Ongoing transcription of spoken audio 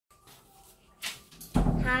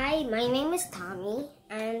Hi, my name is Tommy,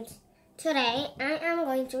 and today I am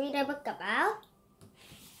going to read a book about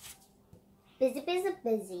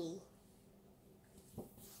Busy.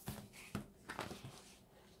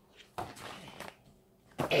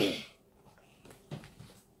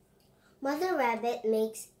 Mother Rabbit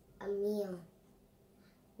makes a meal.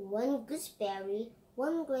 One gooseberry,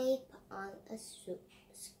 one grape on a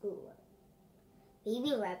skewer.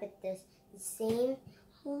 Baby Rabbit does the same.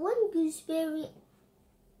 One gooseberry,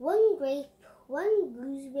 one grape, one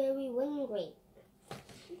gooseberry, one grape.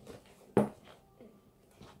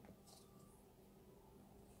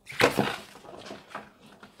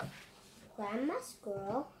 Grandma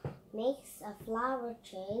Squirrel makes a flower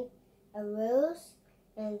chain, a rose,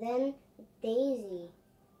 and then a daisy.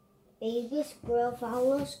 Baby Squirrel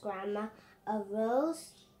follows Grandma, a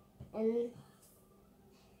rose, and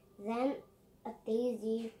then a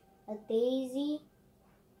daisy, a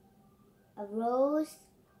rose,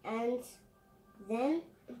 and then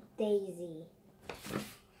a daisy.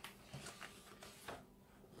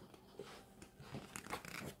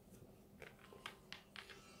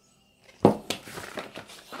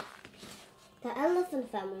 The elephant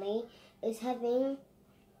family is having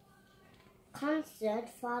concert.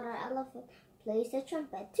 Father Elephant plays the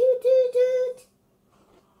trumpet. Toot toot toot.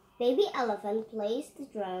 Baby Elephant plays the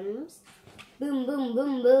drums. Boom boom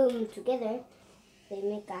boom boom. Together they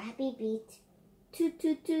make a happy beat. Toot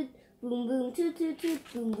toot toot. Boom boom toot toot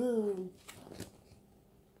toot. Boom boom.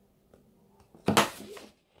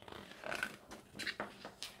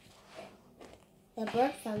 The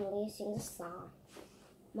bird family sings a song.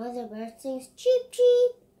 Mother bird sings cheep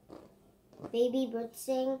cheep. Baby bird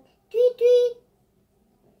sing tweet tweet.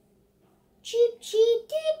 Cheep cheep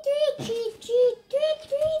tweet tweet cheep cheep tweet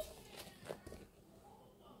tweet.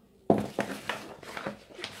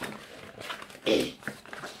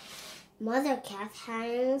 Mother cat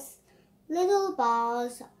hangs little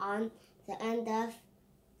balls on the end of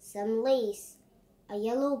some lace. A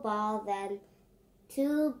yellow ball, then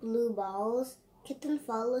two blue balls. Kitten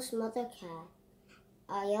follows Mother cat.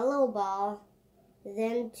 A yellow ball,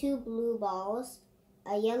 then two blue balls.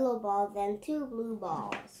 A yellow ball, then two blue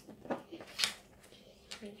balls.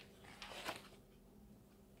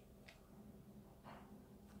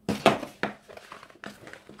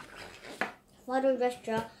 Father just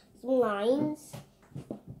draw some lines.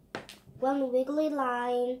 One wiggly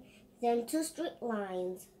line, then two straight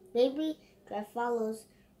lines. Baby giraffe follows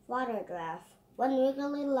Father giraffe. One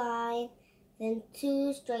wiggly line, then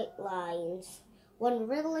two straight lines. One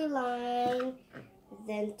wiggly line,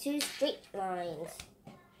 then two straight lines.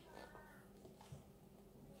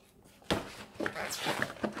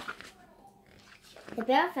 The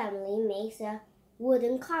bear family makes a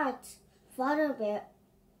wooden cart. Father bear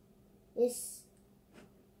is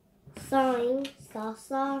sawing saw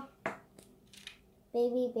saw.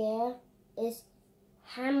 Baby bear is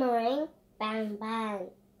hammering bang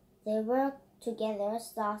bang. They work together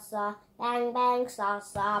saw saw bang bang saw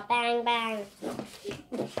saw bang bang.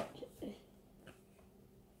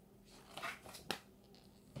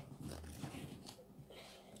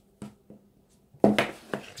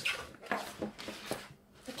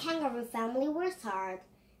 The kangaroo family works hard.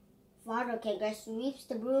 Father kangaroo sweeps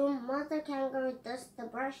the broom. Mother kangaroo does the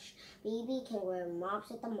brush. Baby kangaroo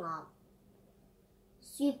mops at the mop.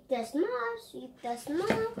 Sweep does mop, sweep does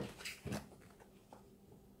mop.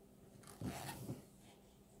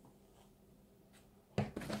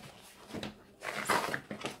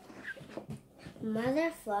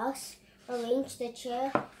 Mother fox arranged the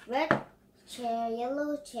chair. Red chair,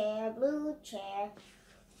 yellow chair, blue chair.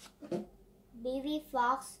 Baby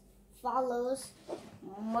fox follows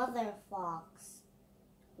Mother fox.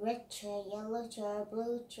 Red chair, yellow chair,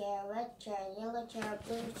 blue chair, red chair, yellow chair,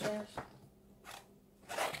 blue chair.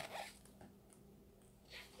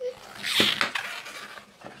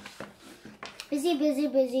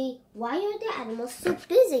 Busy. Why are the animals so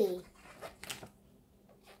busy?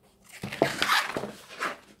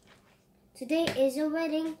 Today is a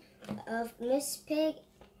wedding of Miss Pig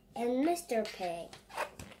and Mr. Pig.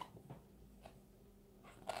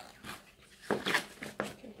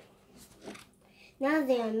 Now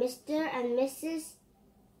they are Mr. and Mrs.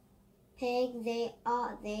 Pig. They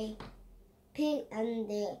pig and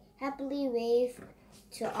they happily wave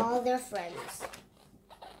to all their friends.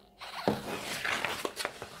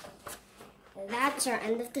 That's our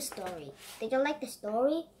end of the story. Did you like the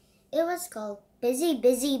story? It was called Busy.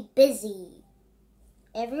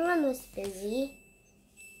 Everyone was busy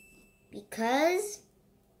because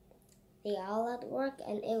they all at work,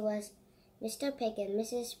 and it was Mr. Pig and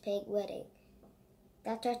Mrs. Pig wedding.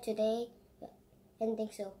 That's our today ending,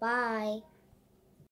 so bye.